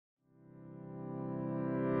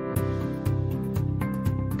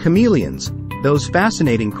Chameleons, those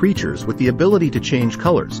fascinating creatures with the ability to change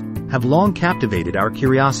colors, have long captivated our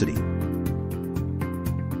curiosity.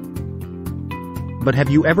 But have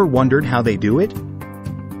you ever wondered how they do it?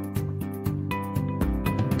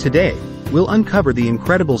 Today, we'll uncover the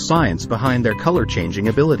incredible science behind their color-changing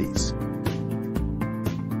abilities.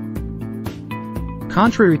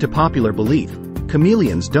 Contrary to popular belief,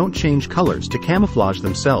 chameleons don't change colors to camouflage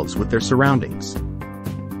themselves with their surroundings.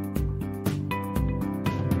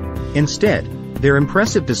 Instead, their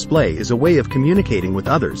impressive display is a way of communicating with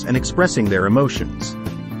others and expressing their emotions.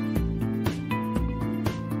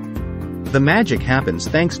 The magic happens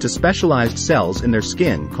thanks to specialized cells in their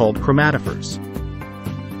skin called chromatophores.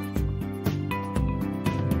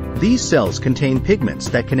 These cells contain pigments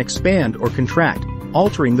that can expand or contract,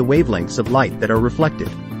 altering the wavelengths of light that are reflected.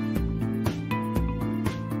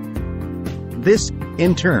 This,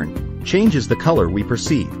 in turn, changes the color we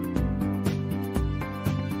perceive.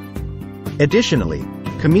 Additionally,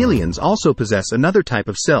 chameleons also possess another type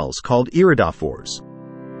of cells called iridophores.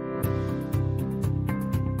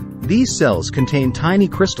 These cells contain tiny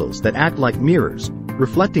crystals that act like mirrors,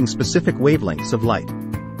 reflecting specific wavelengths of light.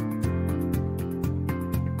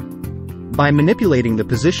 By manipulating the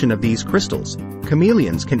position of these crystals,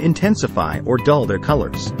 chameleons can intensify or dull their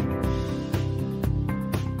colors.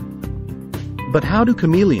 But how do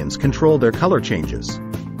chameleons control their color changes?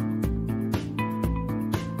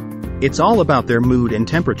 It's all about their mood and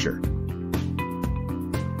temperature.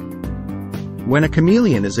 When a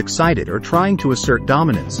chameleon is excited or trying to assert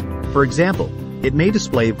dominance, for example, it may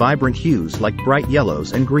display vibrant hues like bright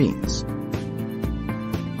yellows and greens.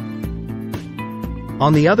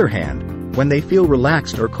 On the other hand, when they feel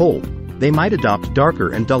relaxed or cold, they might adopt darker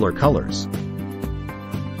and duller colors.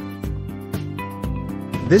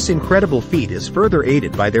 This incredible feat is further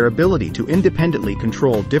aided by their ability to independently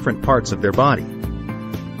control different parts of their body.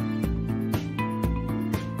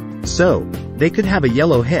 So, they could have a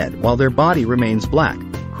yellow head while their body remains black,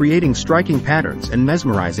 creating striking patterns and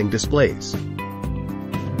mesmerizing displays.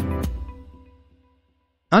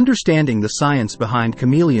 Understanding the science behind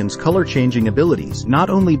chameleons' color-changing abilities not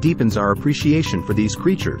only deepens our appreciation for these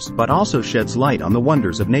creatures but also sheds light on the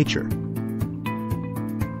wonders of nature.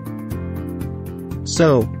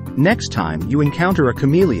 So, next time you encounter a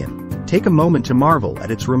chameleon, take a moment to marvel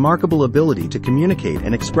at its remarkable ability to communicate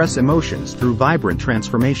and express emotions through vibrant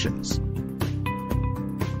transformations.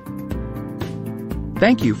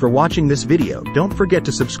 Thank you for watching this video. Don't forget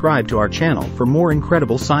to subscribe to our channel for more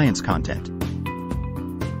incredible science content.